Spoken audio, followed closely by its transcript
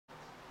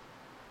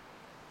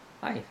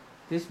Hi,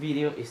 this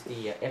video is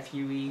the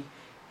FUE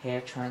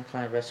hair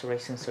transplant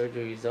restoration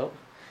surgery result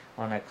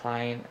on a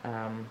client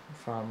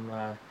from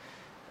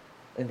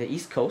in the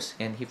East Coast,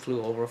 and he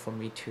flew over for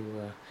me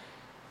to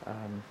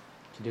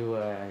do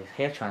a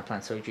hair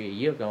transplant surgery a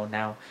year ago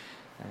now,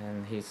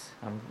 and he's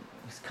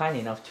kind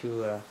enough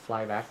to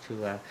fly back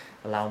to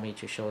allow me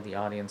to show the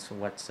audience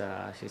what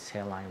his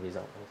hairline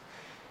result was.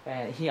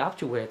 And he opted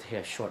to wear the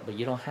hair short, but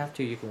you don't have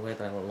to. You can wear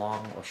it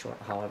long or short,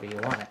 however you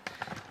want it.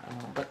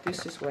 But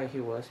this is where he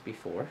was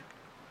before.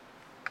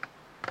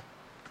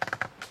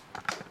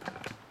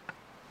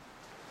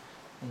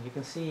 And you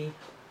can see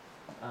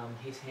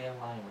his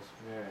hairline was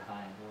very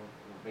high.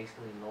 We'll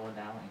basically lower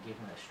down and give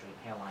him a straight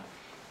hairline.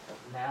 But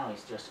now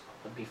it's just,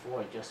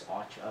 before it just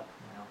arch up.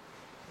 Now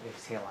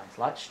his hairline's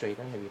a lot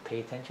straighter. If you pay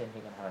attention,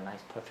 you're going to have a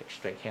nice perfect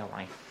straight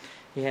hairline.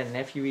 He had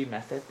an FUE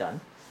method done,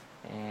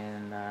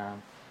 and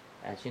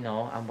as you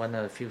know, I'm one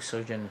of the few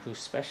surgeons who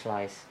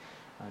specialize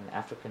on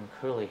African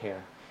curly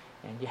hair,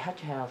 and you have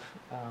to have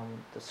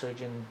the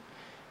surgeon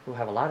who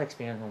have a lot of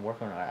experience in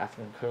working on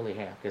African curly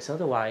hair, because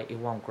otherwise it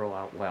won't grow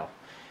out well,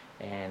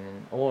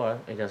 or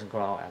it doesn't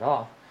grow out at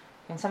all.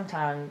 And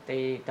sometimes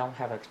they don't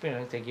have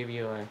experience. They give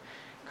you a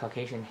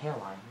Caucasian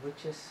hairline,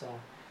 which is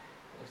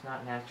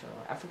not natural.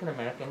 African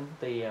American,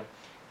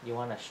 you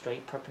want a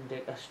straight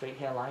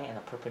hairline and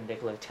a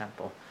perpendicular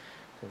temple.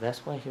 So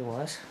that's where he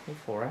was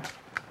before.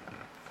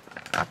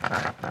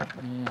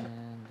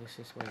 And this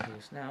is where he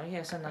is now. He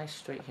has a nice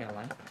straight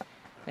hairline,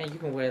 and you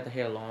can wear the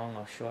hair long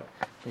or short.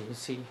 So you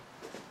see,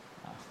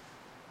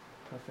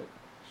 perfect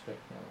straight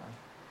hairline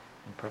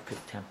and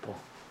perfect temple.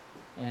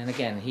 And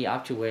again, he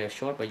opted to wear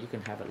short, but you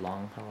can have it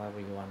long, however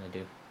you want to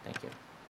do. Thank you.